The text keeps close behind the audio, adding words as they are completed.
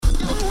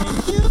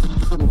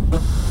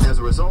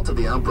result of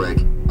the outbreak,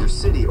 your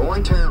city or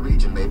entire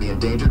region may be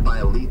endangered by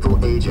a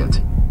lethal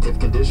agent. If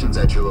conditions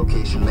at your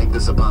location make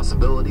this a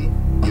possibility,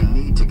 you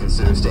need to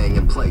consider staying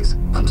in place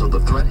until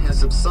the threat has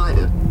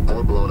subsided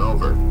or blown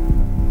over.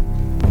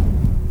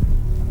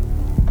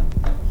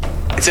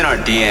 It's in our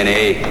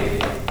DNA.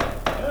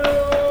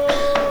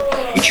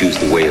 We choose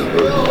the way of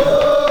birth.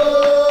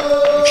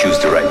 We choose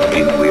the right to be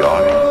who we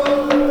are.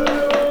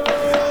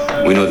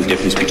 We know the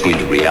difference between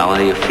the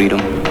reality of freedom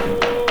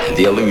and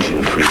the illusion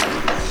of freedom.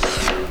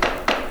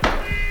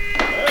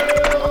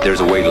 There's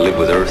a way to live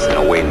with Earth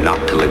and a way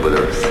not to live with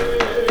Earth.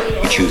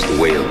 We choose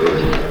the way of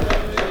Earth.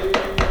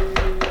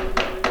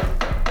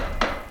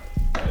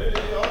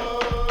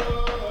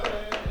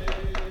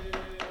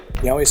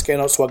 Yawe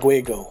Scano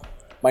Swaguego.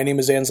 My name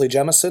is Ansley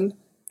Jemison,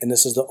 and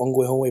this is the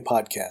Ongwehowe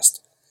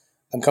podcast.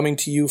 I'm coming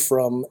to you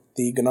from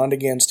the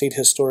Ganondagan State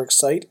Historic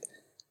Site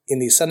in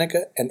the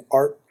Seneca and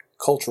Art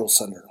Cultural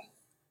Center.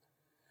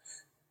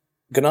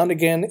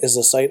 Ganondagan is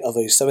the site of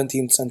a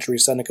 17th century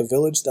Seneca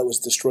village that was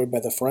destroyed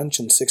by the French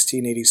in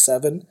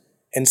 1687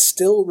 and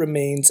still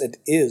remains and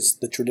is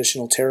the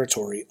traditional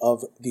territory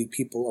of the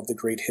people of the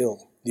Great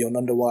Hill, the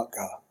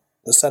Onundawaka,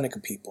 the Seneca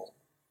people.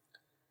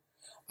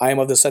 I am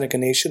of the Seneca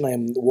Nation. I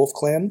am the Wolf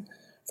Clan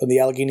from the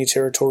Allegheny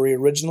Territory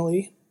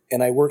originally,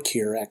 and I work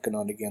here at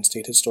Ganondagan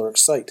State Historic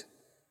Site.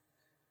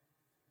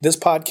 This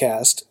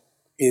podcast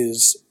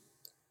is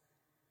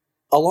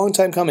a long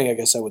time coming, I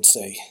guess I would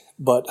say,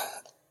 but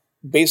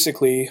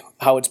basically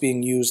how it's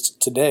being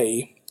used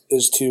today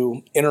is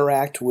to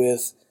interact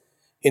with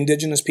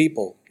indigenous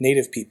people,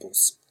 native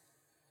peoples,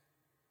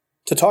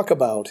 to talk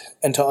about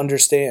and to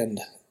understand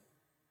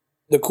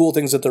the cool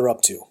things that they're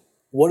up to.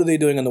 What are they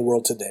doing in the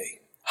world today?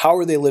 How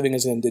are they living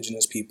as an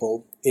indigenous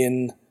people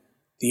in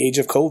the age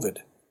of COVID,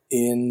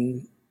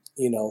 in,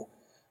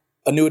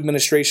 a new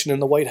administration in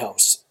the White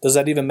House? Does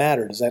that even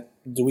matter?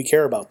 Do we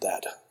care about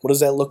that? What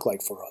does that look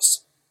like for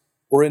us?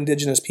 We're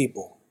indigenous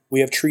people. We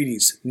have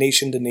treaties,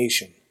 nation to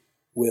nation,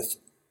 with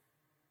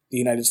the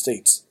United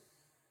States.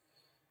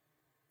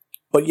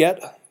 But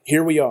yet,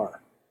 here we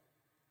are,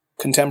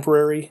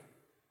 contemporary,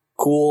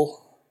 cool,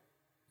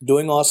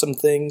 doing awesome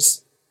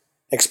things,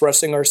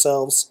 expressing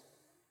ourselves.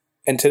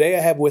 And today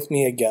I have with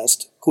me a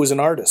guest who is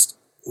an artist,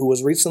 who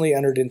was recently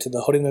entered into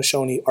the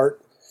Haudenosaunee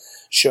Art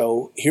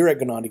Show here at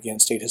Ganondagan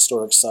State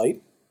Historic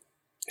Site.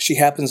 She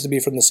happens to be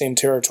from the same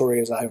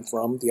territory as I am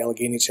from, the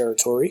Allegheny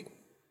Territory.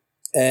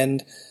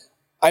 And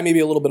I may be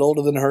a little bit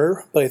older than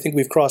her, but I think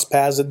we've crossed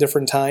paths at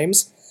different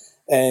times.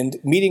 And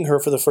meeting her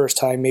for the first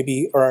time,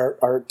 maybe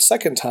our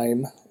second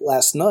time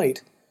last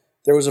night,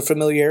 there was a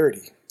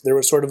familiarity. There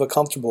was sort of a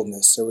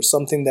comfortableness. There was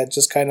something that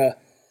just kind of,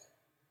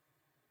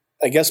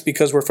 I guess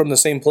because we're from the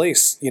same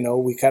place,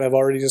 we kind of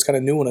already just kind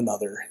of knew one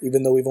another,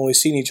 even though we've only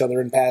seen each other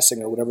in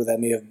passing or whatever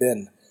that may have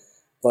been.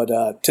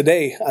 But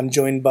today I'm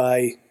joined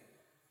by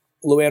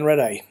Louanne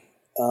Redeye.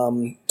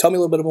 Tell me a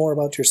little bit more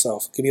about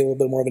yourself. Give me a little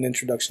bit more of an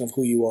introduction of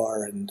who you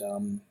are, and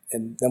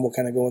then we'll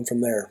kind of go in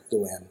from there,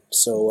 Louanne.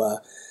 So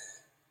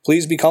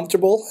please be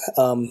comfortable.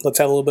 Let's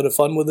have a little bit of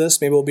fun with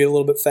this. Maybe we'll be a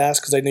little bit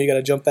fast because I know you got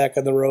to jump back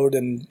on the road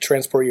and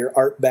transport your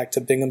art back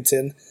to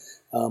Binghamton.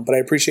 But I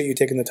appreciate you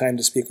taking the time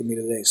to speak with me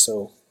today.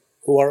 So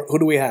who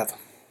do we have?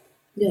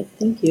 Yeah,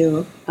 thank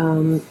you.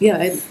 I'm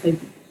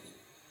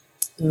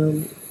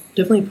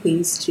definitely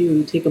pleased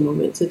to take a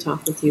moment to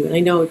talk with you. And I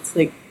know it's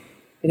like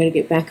I got to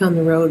get back on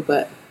the road,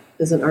 but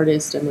as an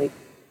artist, I'm like,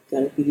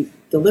 got to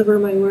deliver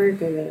my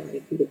work. I got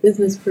to be the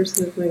business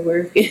person of my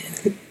work.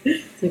 It's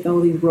like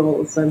all these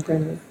roles, so I'm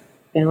trying to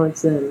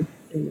balance them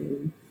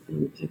and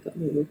then pack up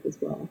my work as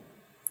well.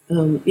 So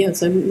I'm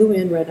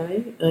Louanne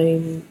Redeye.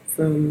 I'm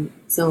from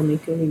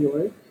Salamanca, New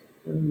York.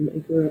 I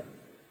grew up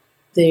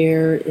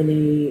there in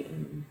a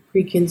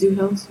pre-Kinzu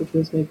house, which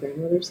was my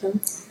grandmother's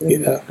house.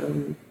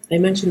 And, I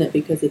mention that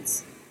because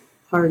it's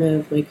part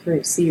of my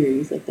current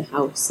series, like the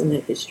house and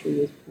that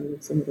history is part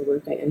of some of the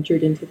work I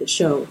entered into the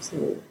show,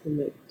 so I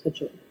might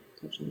touch on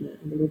that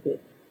a little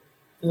bit.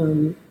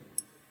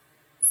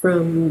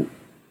 From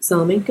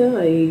Salamanca,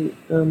 I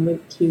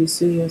went to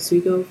SUNY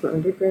Oswego for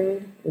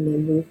undergrad, and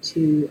then moved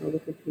to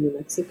Albuquerque, New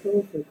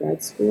Mexico for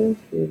grad school,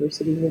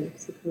 University of New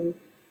Mexico.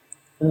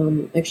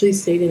 Actually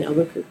stayed in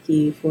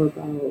Albuquerque for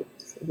about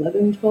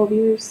 11, 12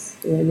 years,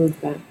 and I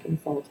moved back in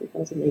fall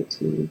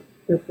 2019,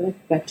 or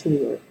back to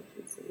New York.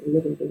 I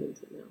live in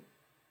Binghamton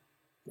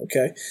now.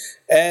 Okay.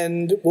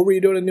 And what were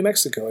you doing in New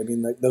Mexico? I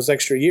mean, like those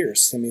extra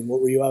years. I mean,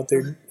 what were you out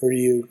there? Were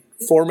you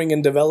forming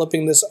and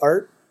developing this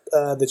art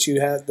that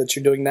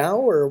you're doing now,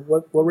 or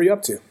what were you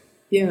up to?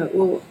 Yeah,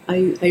 well,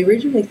 I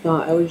originally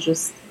thought I was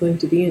just going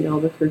to be in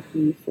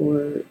Albuquerque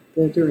for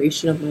the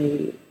duration of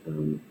my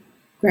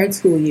grad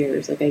school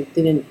years. Like, I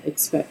didn't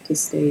expect to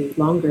stay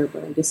longer,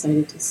 but I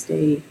decided to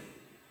stay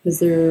because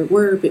there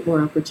were a bit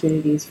more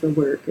opportunities for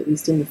work, at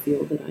least in the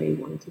field that I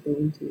wanted to go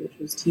into, which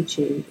was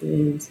teaching.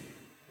 And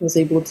I was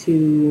able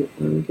to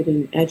get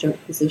an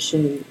adjunct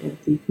position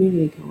at the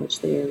community college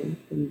there. And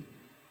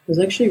it was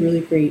actually a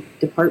really great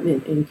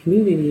department and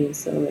community. And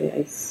so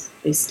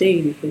I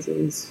stayed because it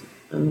was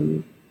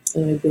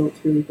and I built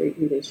really great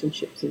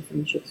relationships and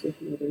friendships with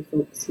the other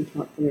folks who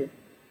taught there.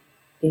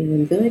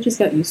 And then I just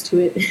got used to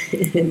it.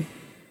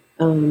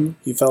 And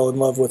you fell in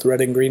love with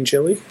red and green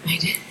chili? I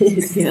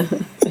did, yeah.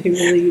 I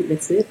really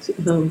miss it.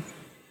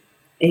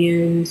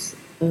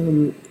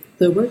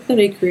 The work that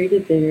I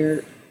created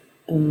there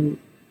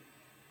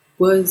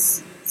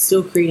was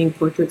still creating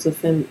portraits of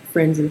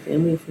friends and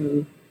family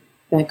from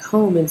back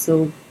home. And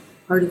so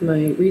part of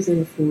my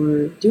reason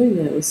for doing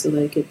that was so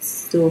that I could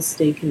still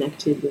stay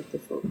connected with the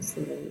folks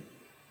that I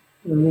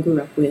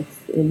grew up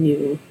with and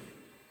knew.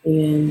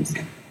 And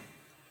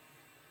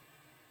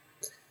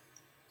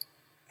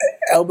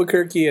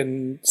Albuquerque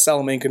and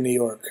Salamanca, New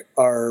York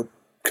are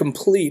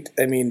complete,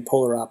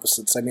 polar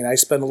opposites. I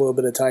spent a little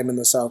bit of time in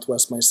the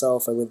Southwest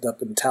myself. I lived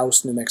up in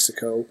Taos, New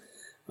Mexico,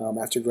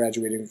 after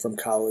graduating from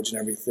college and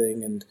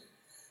everything. And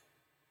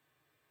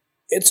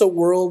it's a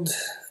world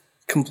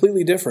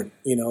completely different,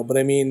 but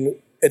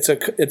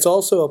it's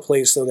also a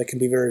place, though, that can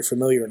be very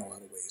familiar in a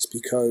lot of ways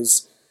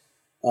because,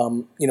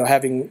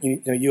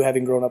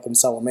 having grown up in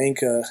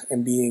Salamanca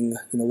and being,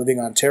 living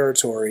on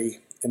territory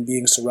and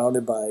being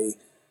surrounded by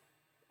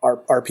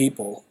our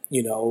people,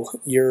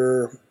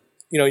 you're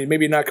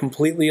maybe not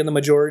completely in the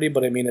majority,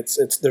 but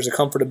there's a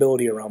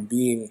comfortability around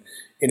being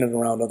in and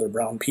around other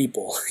brown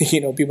people,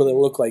 people that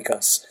look like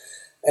us.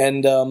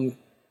 And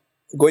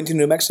going to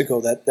New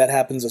Mexico, that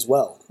happens as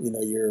well.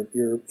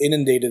 You're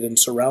inundated and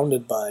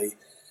surrounded by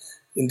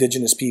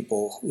indigenous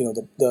people,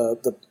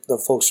 the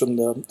folks from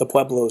the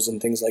pueblos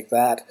and things like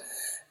that.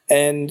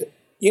 And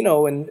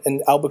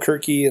and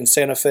Albuquerque and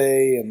Santa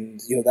Fe and,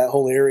 that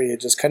whole area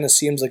just kind of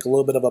seems like a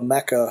little bit of a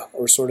mecca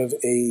or sort of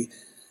a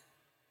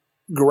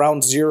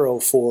ground zero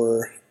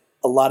for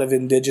a lot of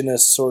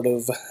indigenous sort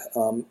of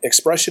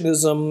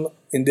expressionism,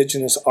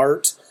 indigenous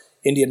art.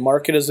 Indian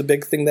Market is a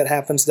big thing that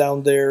happens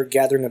down there.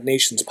 Gathering of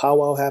Nations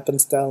powwow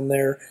happens down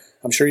there.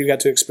 I'm sure you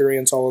got to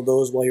experience all of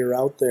those while you're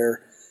out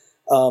there.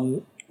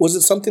 Was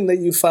it something that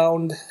you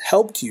found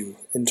helped you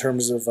in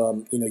terms of,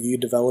 you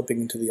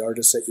developing into the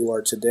artist that you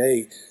are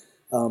today?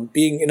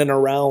 Being in and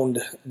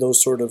around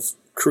those sort of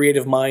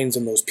creative minds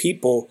and those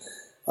people,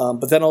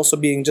 but then also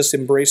being just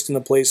embraced in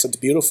a place that's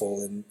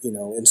beautiful and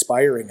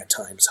inspiring at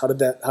times. How did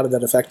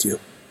that affect you?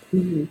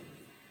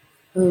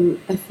 Mm-hmm.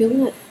 I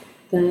feel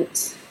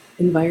that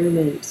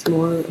environment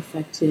more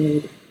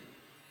affected,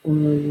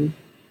 I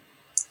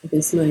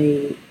guess,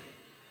 my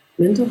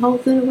mental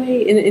health in a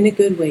way, in a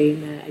good way.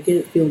 In that I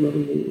didn't feel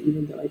lonely,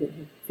 even though I didn't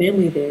have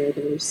family there.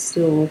 There was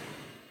still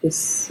this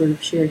sort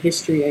of shared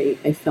history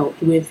I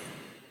felt with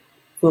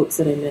folks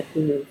that I met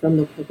who were from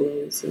the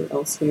Pueblos or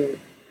elsewhere,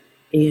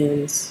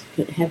 and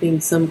having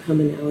some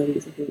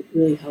commonalities, I think,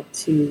 really helped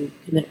to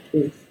connect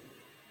with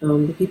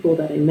the people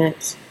that I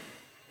met,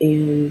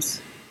 and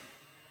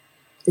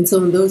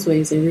so in those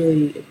ways, I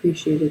really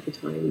appreciated the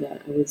time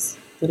that I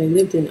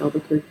lived in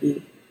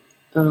Albuquerque.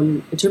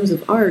 In terms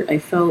of art, I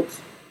felt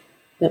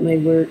that my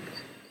work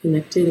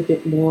connected a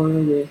bit more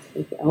with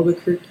like the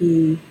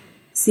Albuquerque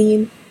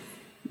scene,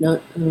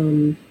 not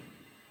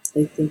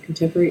like the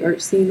contemporary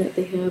art scene that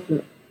they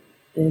have.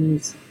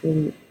 And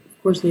of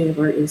course, Native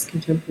art is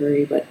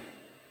contemporary, but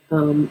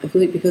I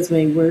feel like because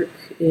my work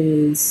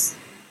is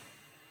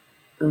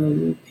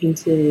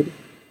painted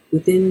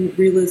within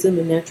realism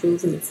and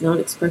naturalism, it's not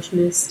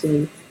expressionist,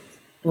 and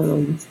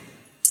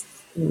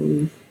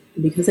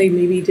because I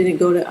maybe didn't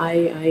go to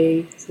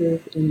IA sort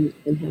of and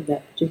have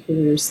that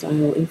particular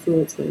style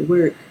influence my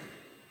work,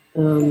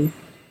 I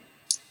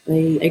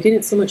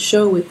didn't so much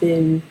show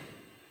within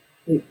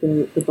like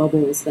the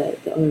bubbles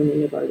that the other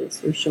Native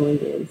artists were showing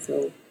in.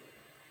 So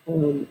I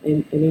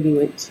maybe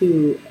went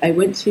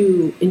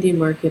to Indian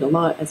Market a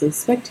lot as a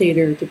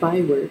spectator to buy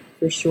work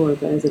for sure,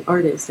 but as an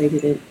artist, I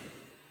didn't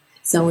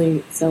sell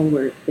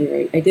work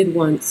there. I did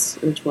once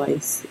or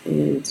twice,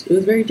 and it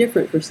was very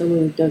different for someone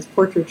who does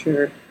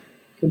portraiture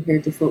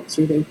compared to folks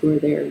who are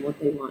there and what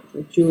they want,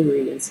 like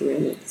jewelry and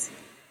ceramics.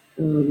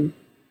 And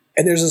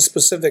there's a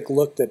specific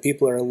look that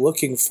people are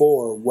looking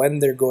for when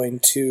they're going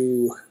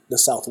to the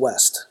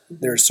Southwest.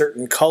 Mm-hmm. There are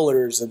certain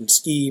colors and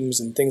schemes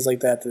and things like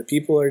that that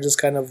people are just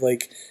kind of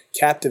like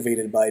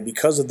captivated by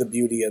because of the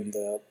beauty and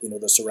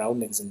the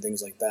surroundings and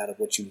things like that of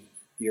what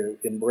you're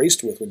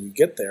embraced with when you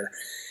get there.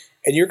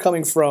 And you're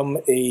coming from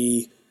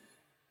a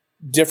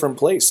different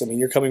place. I mean,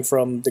 you're coming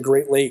from the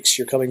Great Lakes,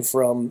 you're coming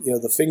from,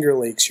 the Finger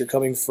Lakes, you're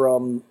coming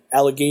from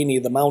Allegheny,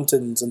 the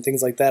mountains and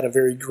things like that, a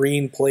very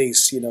green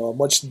place, a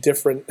much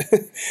different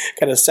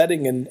kind of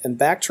setting and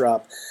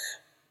backdrop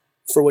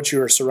for what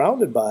you are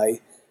surrounded by.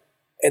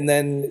 And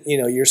then,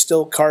 you're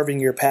still carving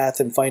your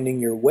path and finding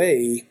your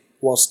way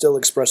while still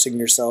expressing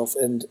yourself.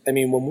 And I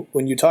mean,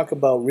 when you talk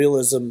about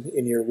realism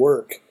in your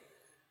work,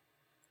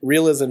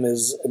 realism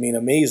is,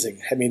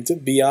 amazing.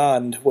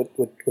 Beyond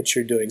what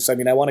you're doing. So,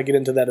 I want to get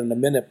into that in a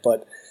minute,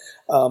 but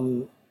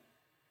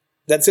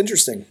that's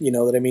interesting.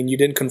 That you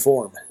didn't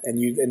conform, and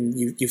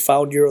you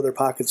found your other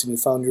pockets and you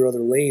found your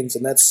other lanes,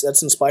 and that's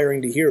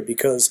inspiring to hear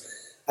because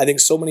I think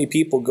so many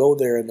people go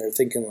there and they're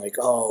thinking like,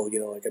 oh,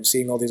 like I'm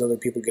seeing all these other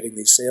people getting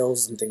these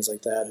sales and things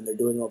like that, and they're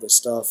doing all this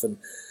stuff,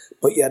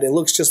 but yet it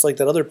looks just like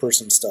that other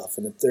person's stuff,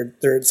 and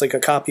it's like a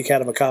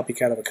copycat of a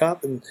copycat of a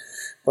cop,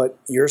 but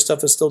your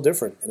stuff is still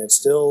different, and it's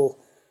still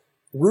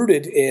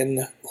rooted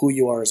in who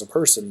you are as a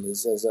person,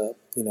 as a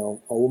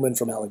woman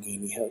from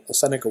Allegheny, a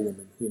Seneca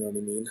woman. You know what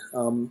I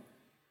mean?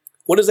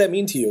 What does that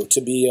mean to you to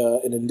be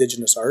an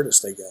Indigenous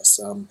artist? I guess.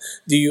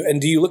 Do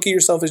you look at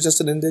yourself as just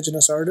an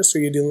Indigenous artist, or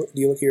do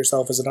you look at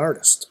yourself as an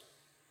artist?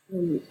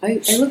 I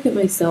look at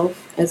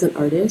myself as an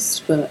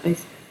artist, but I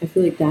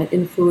feel like that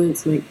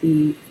influence might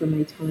be from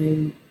my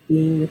time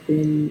being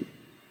within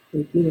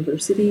like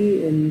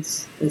university and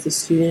as a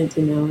student,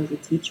 and now as a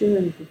teacher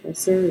and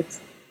professor. It's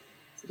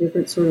a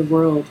different sort of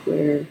world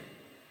where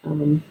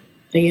I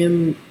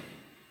am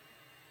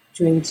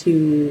trying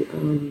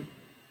to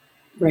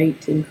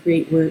write and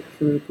create work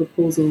for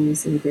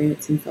proposals and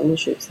grants and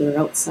fellowships that are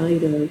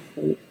outside of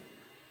like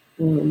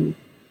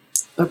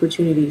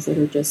opportunities that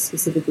are just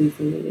specifically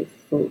for Native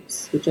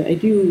folks, which I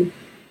do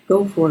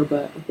go for,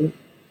 but I think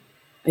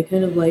I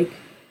kind of like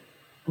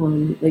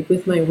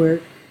with my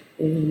work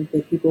and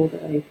the people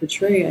that I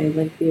portray, I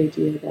like the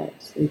idea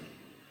that like,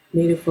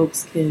 Native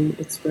folks can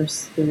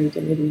express their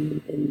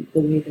identity in the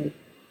way that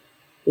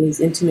is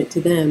intimate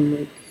to them,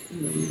 like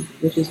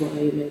which is why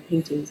in my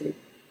paintings I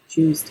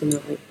choose to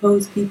not like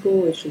pose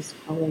people. It's just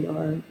how they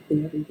are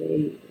in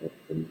everyday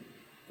and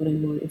what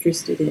I'm more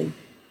interested in.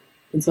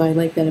 And so I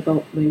like that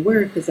about my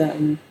work, is that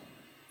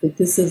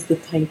this is the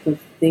type of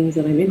things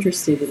that I'm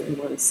interested in and I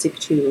want to stick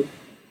to.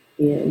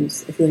 And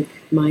I feel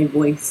like my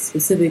voice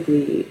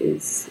specifically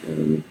is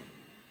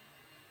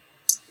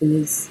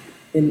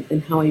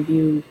and how I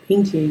view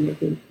painting, I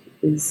think,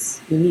 is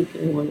unique.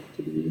 I want it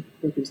to be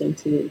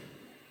represented.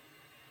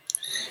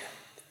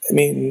 I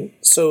mean,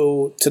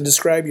 so to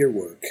describe your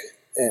work,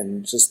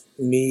 and just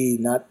me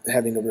not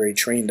having a very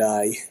trained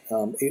eye,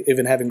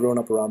 even having grown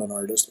up around an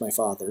artist, my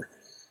father,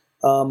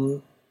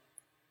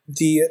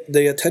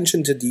 the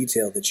attention to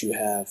detail that you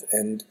have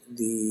and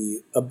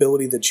the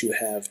ability that you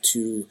have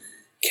to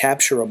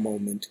capture a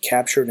moment,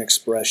 capture an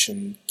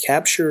expression,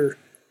 capture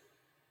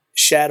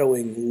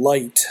shadowing,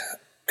 light,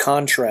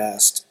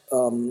 contrast,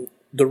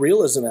 the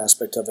realism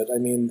aspect of it. I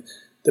mean,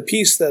 the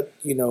piece that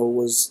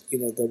was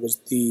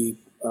the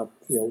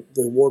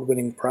the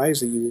award-winning prize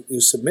that you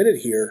submitted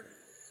here.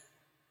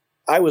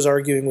 I was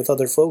arguing with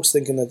other folks,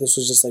 thinking that this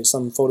was just like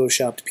some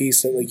photoshopped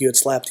piece that like you had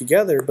slapped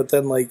together, but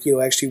then like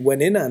actually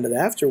went in on it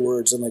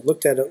afterwards and like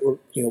looked at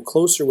it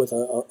closer with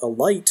a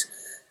light.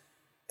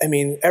 I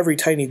mean, every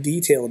tiny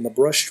detail and the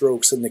brush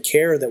strokes and the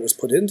care that was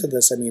put into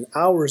this. I mean,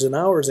 hours and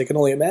hours. I can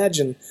only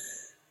imagine,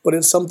 but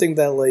it's something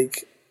that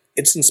like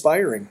it's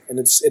inspiring and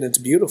it's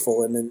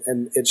beautiful and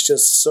it's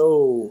just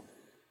so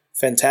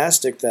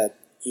fantastic that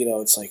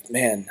it's like,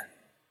 man,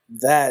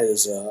 that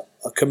is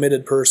a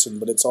committed person,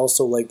 but it's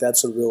also like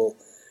that's a real,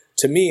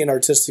 to me, an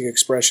artistic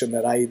expression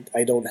that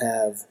I don't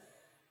have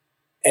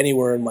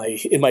anywhere in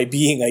my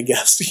being, I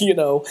guess,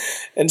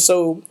 And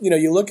so,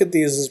 you look at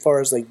these as far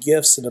as like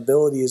gifts and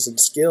abilities and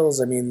skills.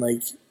 I mean,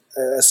 like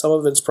some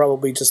of it's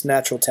probably just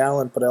natural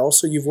talent, but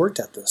also you've worked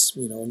at this,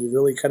 and you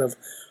really kind of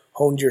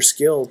honed your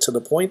skill to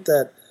the point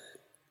that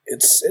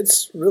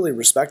it's really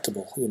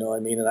respectable, I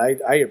mean, and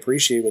I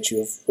appreciate what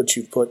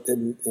you've put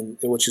in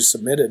what you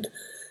submitted.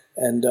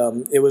 And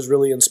it was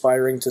really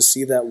inspiring to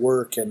see that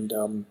work and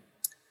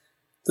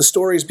the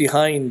stories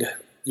behind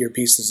your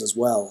pieces as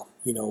well.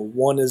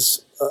 One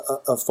is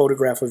a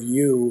photograph of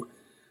you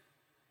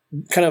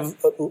kind of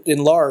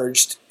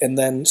enlarged, and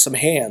then some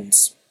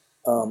hands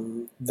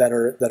that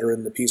are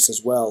in the piece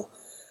as well.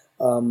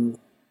 Can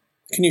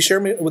you share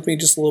with me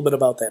just a little bit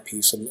about that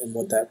piece and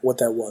what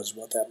that was,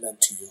 what that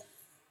meant to you?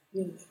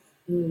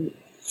 Yeah.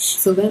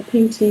 So that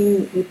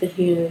painting with the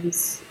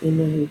hands in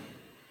my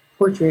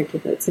portrait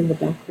that's in the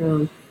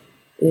background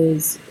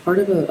is part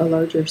of a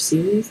larger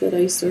series that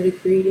I started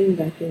creating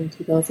back in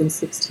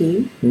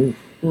 2016.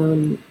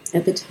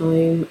 At the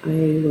time,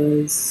 I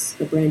was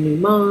a brand new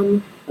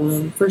mom,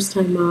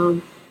 first-time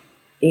mom,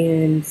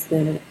 and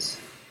that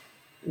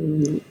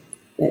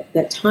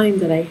time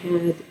that I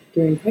had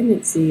during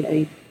pregnancy,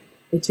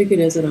 I took it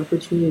as an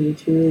opportunity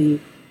to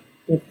really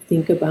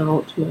think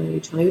about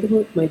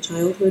my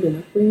childhood and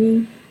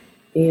upbringing,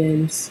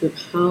 and sort of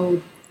how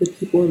the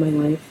people in my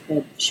life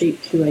had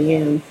shaped who I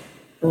am,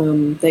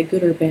 that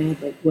good or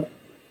bad, like what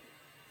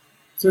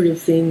sort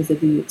of things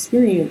that we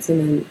experience, and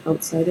then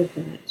outside of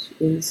that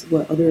is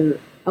what other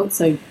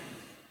outside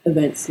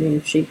events may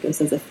have shaped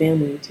us as a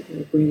family to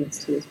kind of bring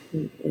us to this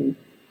point.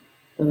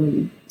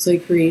 And so I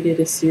created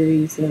a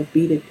series of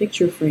beaded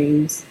picture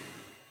frames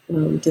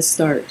to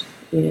start,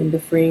 and the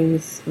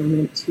frames are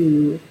meant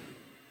to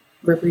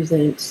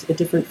represent a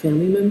different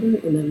family member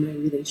and then my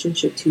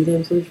relationship to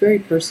them. So it's very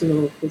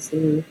personal because they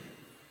were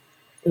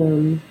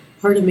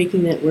part of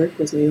making that work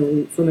was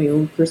my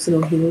own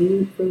personal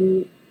healing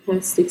from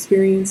past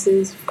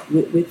experiences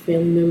with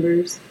family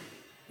members.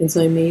 And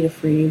so I made a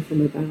frame for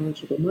my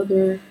biological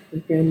mother, my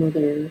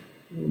grandmother,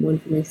 one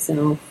for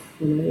myself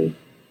when I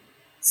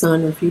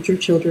son or future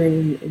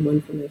children, and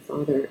one for my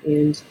father.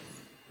 And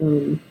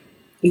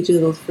each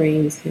of those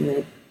frames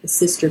had a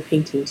sister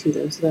painting to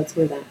them, so that's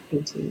where that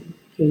painting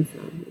came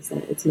from, is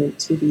that it's meant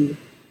to be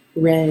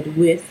read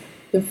with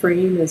the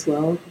frame as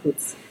well.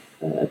 It's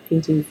a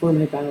painting for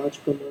my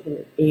biological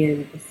mother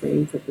and a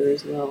frame for her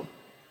as well.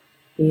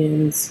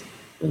 And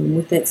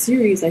with that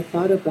series, I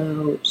thought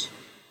about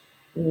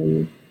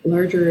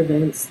larger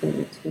events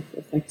that have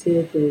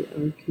affected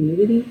our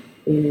community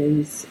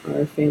and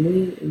our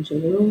family in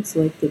general.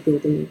 So like the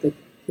building of the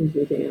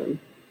Kinsler Dam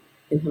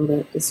and how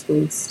that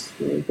displaced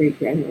my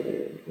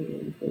great-grandmother,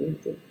 and we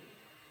had to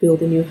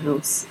build a new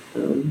house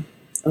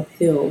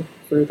uphill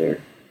further.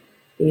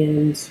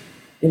 And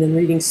then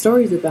reading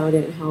stories about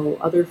it, how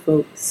other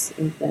folks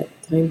at that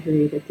time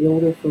period, that the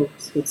older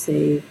folks would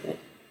say that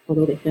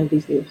although they have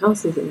these new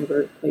houses, it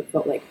never quite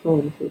felt like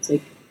home. So it's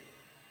like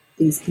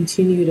these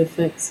continued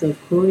effects of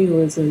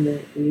colonialism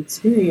that we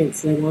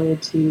experienced. And I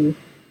wanted to,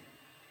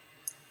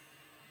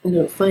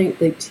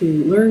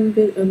 to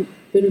learn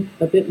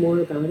a bit more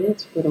about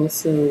it, but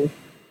also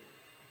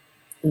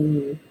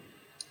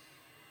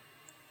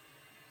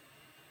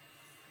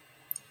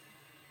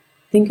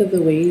think of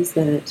the ways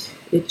that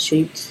it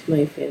shaped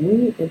my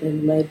family and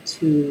then led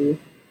to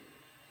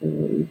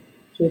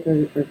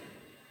our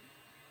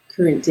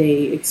current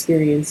day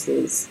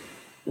experiences.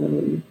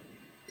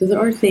 Because there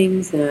are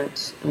things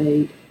that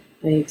I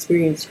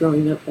experienced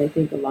growing up that I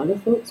think a lot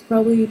of folks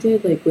probably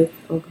did, like with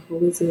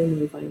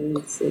alcoholism or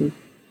violence and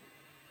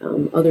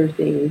other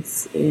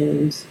things.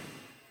 And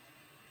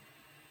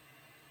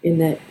in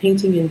that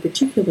painting in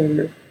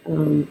particular,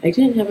 I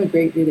didn't have a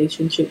great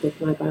relationship with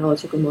my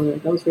biological mother.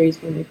 I was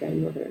raised by my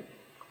grandmother.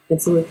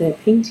 And so with that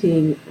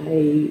painting,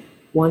 I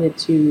wanted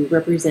to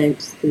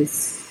represent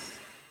these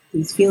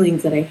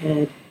feelings that I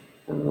had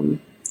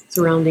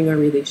surrounding our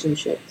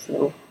relationship.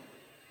 So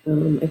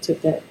I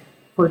took that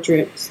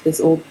portrait, this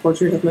old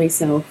portrait of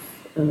myself,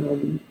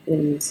 and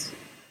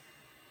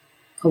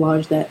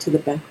collaged that to the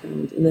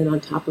background. And then on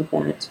top of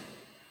that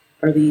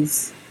are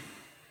these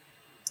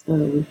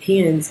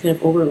hands kind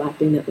of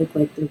overlapping that look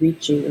like they're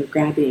reaching or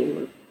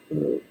grabbing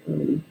or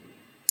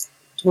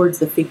towards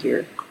the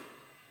figure.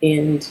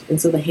 And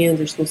so the hands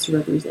are supposed to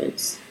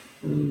represent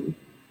my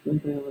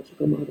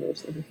biological mother,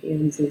 so her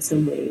hands in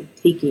some way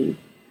taking.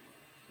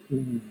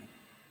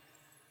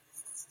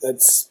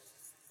 That's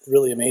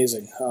really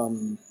amazing.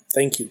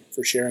 Thank you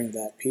for sharing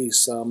that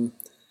piece.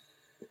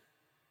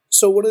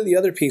 So one of the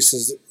other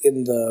pieces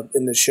in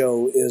the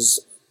show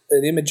is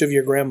an image of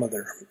your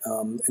grandmother,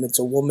 and it's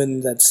a woman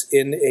that's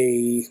in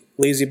a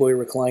lazy boy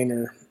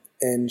recliner,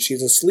 and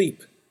she's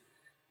asleep.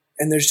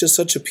 And there's just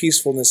such a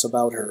peacefulness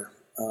about her,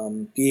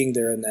 being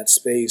there in that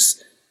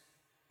space.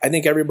 I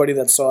think everybody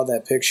that saw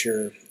that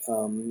picture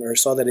or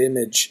saw that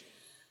image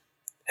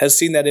has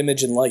seen that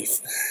image in life,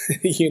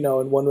 in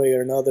one way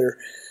or another.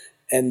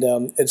 And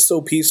it's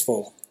so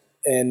peaceful.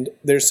 And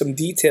there's some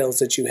details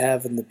that you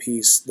have in the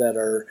piece that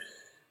are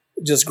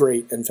just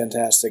great and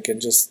fantastic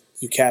and just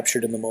you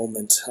captured in the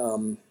moment.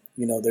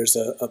 There's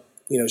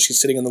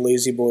she's sitting on the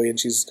lazy boy and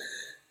she's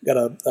got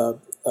a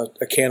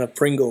can of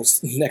Pringles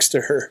next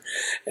to her,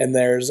 and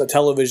there's a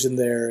television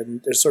there,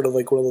 and there's sort of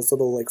like one of those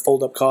little like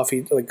fold up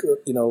coffee,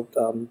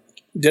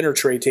 dinner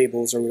tray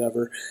tables or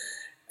whatever.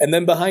 And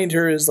then behind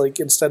her is like,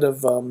 instead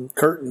of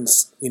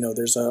curtains,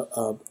 there's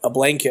a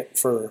blanket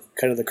for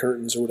kind of the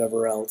curtains or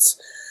whatever else.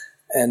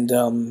 And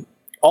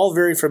all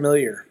very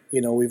familiar.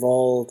 We've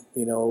all,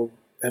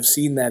 have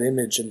seen that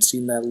image and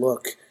seen that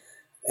look.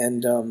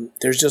 And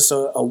there's just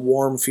a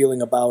warm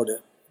feeling about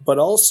it. But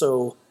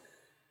also,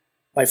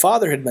 my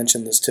father had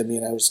mentioned this to me,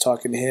 and I was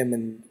talking to him,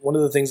 and one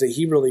of the things that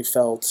he really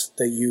felt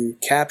that you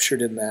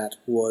captured in that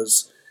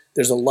was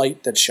there's a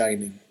light that's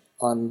shining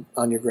on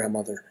your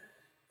grandmother.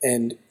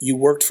 And you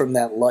worked from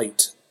that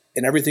light,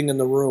 and everything in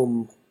the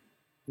room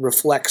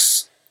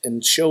reflects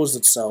and shows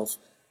itself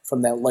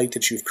from that light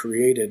that you've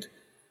created.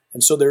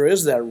 And so there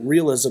is that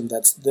realism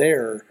that's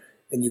there,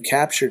 and you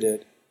captured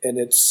it, and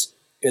it's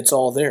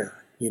all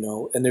there,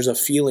 and there's a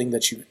feeling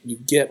that you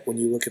get when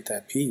you look at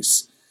that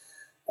piece.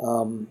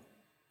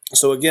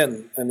 So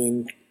again,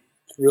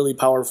 really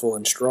powerful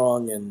and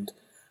strong, and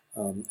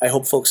I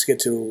hope folks get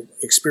to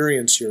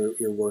experience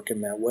your work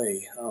in that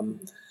way.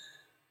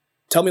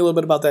 Tell me a little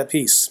bit about that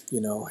piece,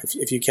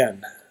 if you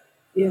can.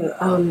 Yeah,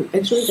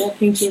 actually that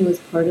painting was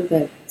part of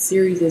that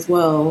series as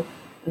well,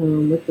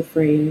 with the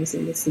frames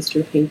and the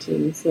sister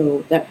painting.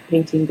 So that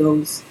painting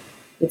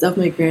it's of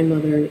my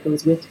grandmother, and it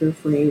goes with her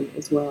frame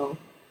as well.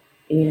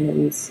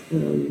 And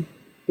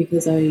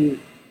because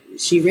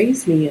she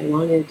raised me, I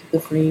wanted the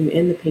frame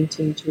and the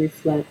painting to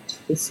reflect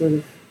this sort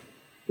of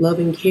love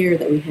and care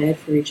that we had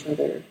for each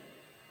other.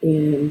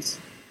 And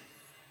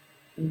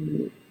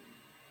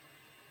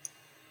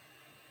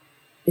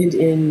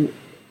in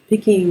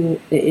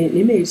picking an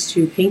image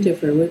to paint of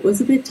her, it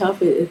was a bit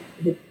tough.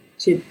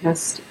 She had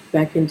passed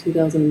back in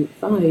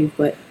 2005,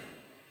 but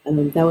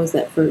that was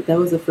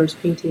the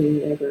first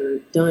painting ever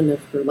done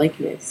of her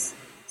likeness.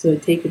 So it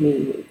had taken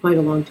me quite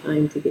a long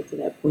time to get to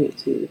that point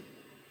to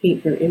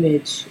paint her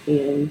image.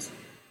 And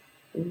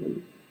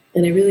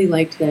And I really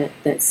liked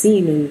that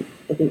scene, and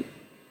I think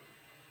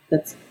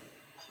that's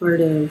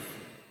part of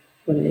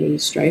what I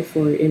strive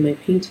for in my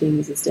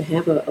paintings, is to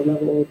have a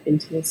level of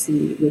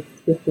intimacy with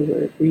the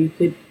work, where you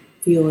could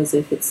feel as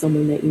if it's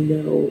someone that you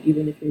know,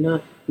 even if you're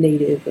not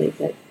native, like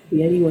that could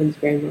be anyone's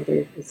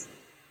grandmother, because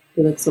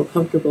they look so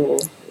comfortable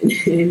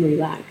and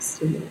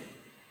relaxed in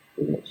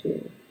that chair.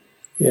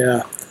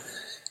 Yeah.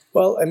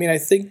 Well, I mean, I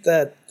think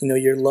that,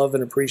 your love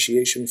and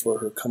appreciation for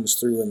her comes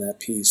through in that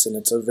piece, and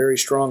it's a very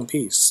strong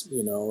piece,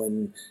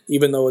 and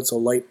even though it's a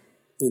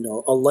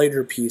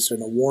lighter piece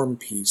and a warm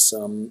piece,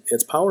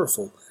 it's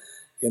powerful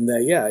in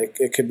that, yeah,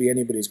 it could be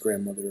anybody's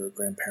grandmother or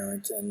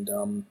grandparent, and,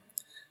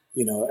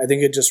 I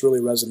think it just really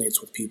resonates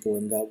with people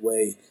in that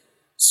way.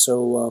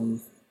 So,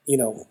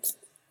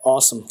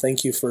 awesome.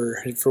 Thank you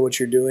for what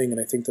you're doing, and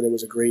I think that it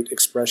was a great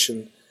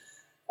expression.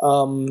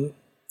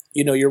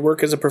 Your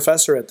work as a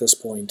professor at this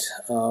point.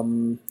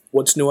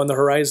 What's new on the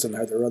horizon?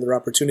 Are there other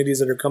opportunities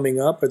that are coming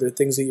up? Are there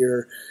things that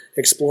you're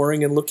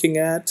exploring and looking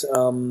at?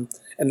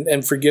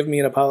 And forgive me,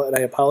 and I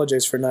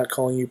apologize for not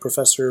calling you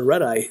Professor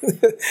Redeye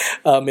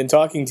in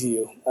talking to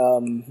you.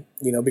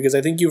 Because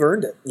I think you've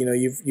earned it.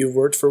 You've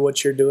worked for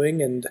what you're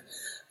doing, and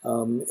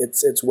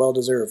it's well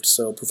deserved.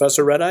 So,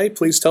 Professor Redeye,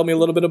 please tell me a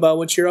little bit about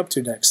what you're up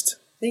to next.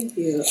 Thank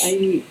you.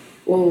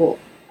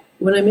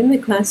 When I'm in the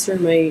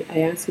classroom, I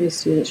ask my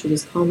students to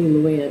just call me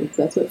Louanne, because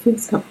that's what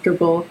feels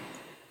comfortable.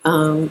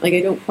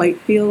 I don't quite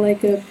feel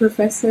like a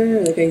professor.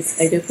 I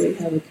definitely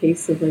have a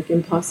case of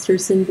imposter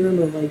syndrome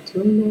of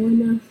do I know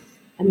enough?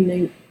 I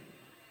mean,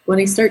 when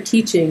I start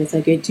teaching, it's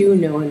I do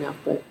know enough,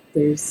 but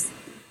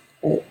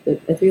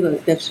I feel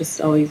like that's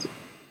just always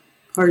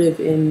part of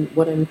in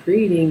what I'm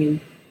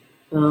creating,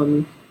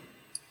 and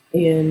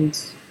in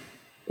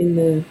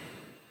the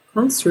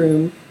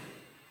classroom,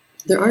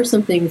 there are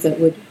some things that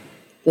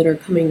are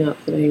coming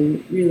up that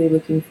I'm really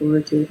looking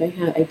forward to.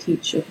 I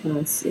teach a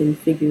class in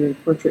figure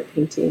and portrait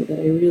painting that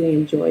I really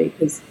enjoy,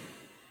 because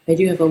I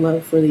do have a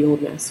love for the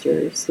old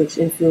masters, which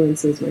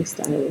influences my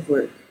style of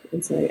work,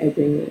 and so I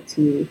bring that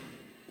to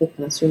the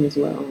classroom as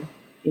well.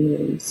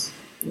 And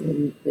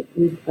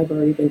I've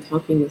already been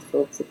talking with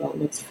folks about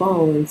next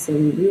fall and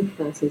some new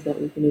classes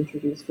that we can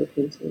introduce for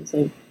painting.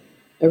 So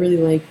I really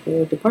like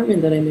the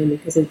department that I'm in,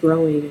 because it's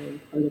growing, and I'm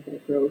part of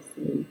that growth,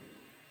 and I'm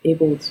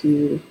able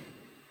to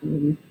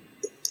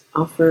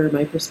offer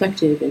my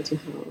perspective into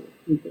how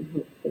we can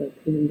help the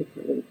painting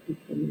department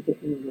become a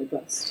bit more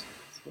robust,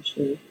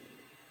 especially.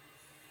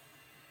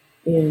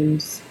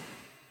 And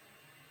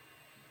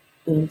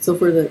so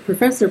for the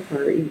professor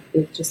part,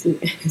 it just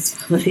is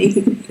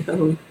fine.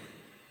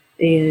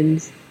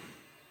 And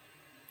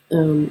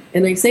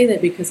I say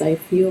that because I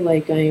feel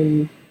like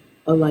I'm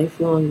a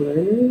lifelong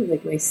learner.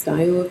 My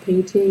style of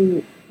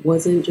painting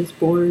wasn't just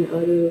born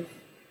out of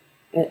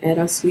at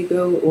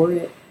Oswego or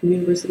at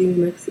University of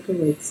New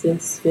Mexico.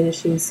 Since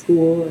finishing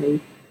school, I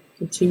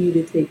continue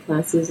to take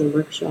classes and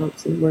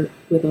workshops and work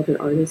with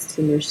other artists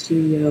in their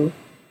studio.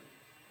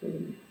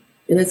 And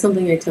that's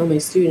something I tell my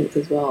students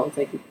as well.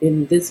 It's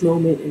in this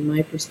moment, in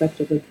my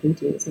perspective of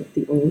painting, it's not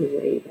the only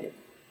way that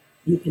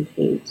you can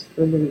paint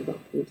or learn about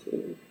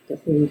painting. I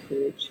definitely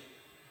encourage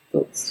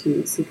folks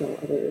to seek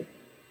out other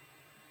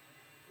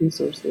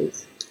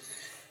resources.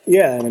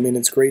 Yeah, and I mean,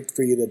 it's great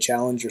for you to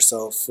challenge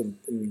yourself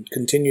and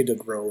continue to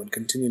grow and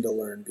continue to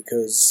learn,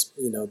 because,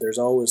 there's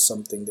always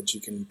something that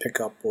you can pick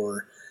up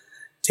or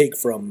take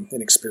from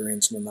an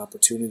experience and an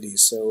opportunity.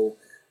 So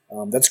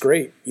that's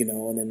great,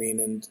 and I mean,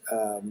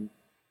 and,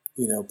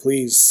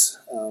 please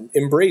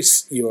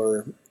embrace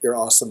your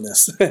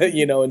awesomeness,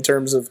 in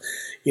terms of,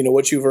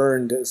 what you've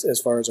earned as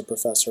far as a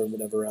professor and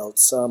whatever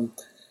else.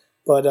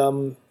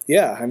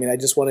 Yeah, I mean, I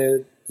just want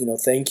to,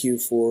 thank you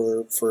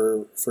for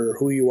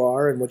who you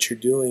are and what you're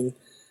doing.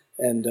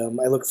 And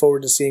I look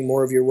forward to seeing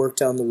more of your work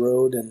down the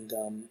road,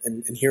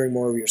 and hearing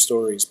more of your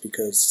stories,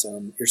 because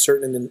you're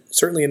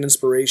certainly an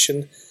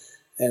inspiration.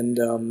 And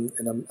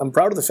I'm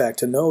proud of the fact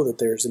to know that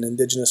there's an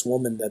Indigenous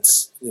woman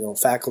that's,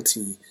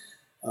 faculty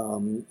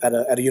at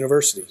a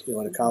university,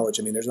 at a college.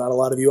 I mean, there's not a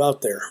lot of you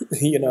out there,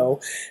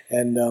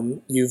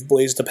 and you've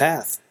blazed a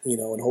path,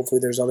 and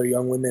hopefully there's other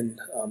young women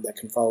that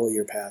can follow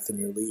your path and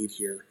your lead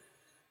here.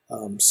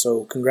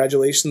 So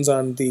congratulations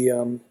on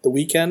the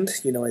weekend.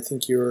 I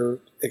think you're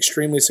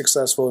extremely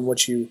successful in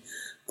what you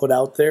put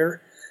out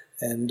there.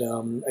 And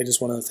I just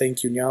want to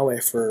thank you,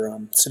 Nyaweh, for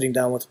sitting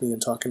down with me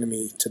and talking to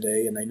me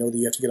today. And I know that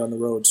you have to get on the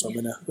road, so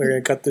we're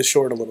gonna cut this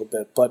short a little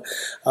bit. But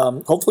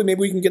hopefully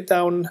maybe we can get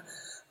down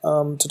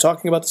to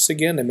talking about this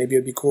again, and maybe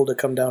it'd be cool to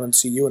come down and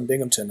see you in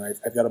Binghamton.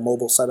 I've got a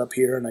mobile setup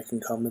here, and I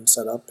can come and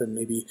set up and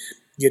maybe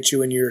get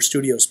you in your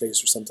studio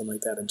space or something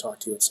like that and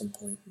talk to you at some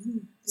point.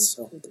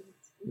 So.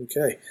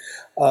 Okay.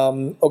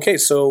 Okay,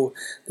 so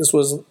this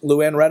was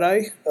Louanne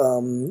Redeye,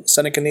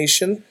 Seneca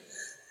Nation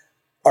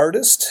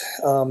artist,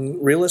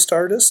 realist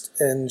artist,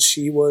 and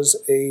she was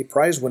a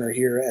prize winner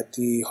here at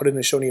the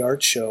Haudenosaunee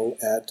Art Show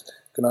at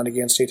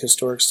Ganondagan State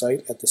Historic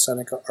Site at the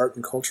Seneca Art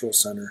and Cultural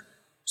Center.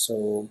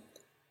 So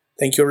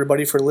thank you,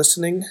 everybody, for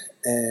listening,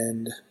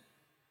 and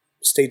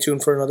stay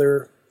tuned for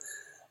another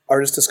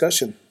artist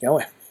discussion.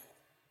 Yahweh.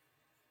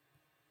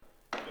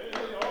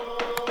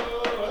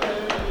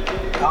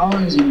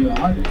 Power is in your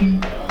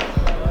heartbeat.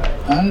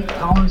 Right?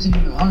 Power is in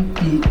your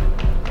heartbeat.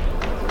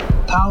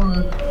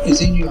 Power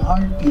is in your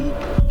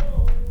heartbeat.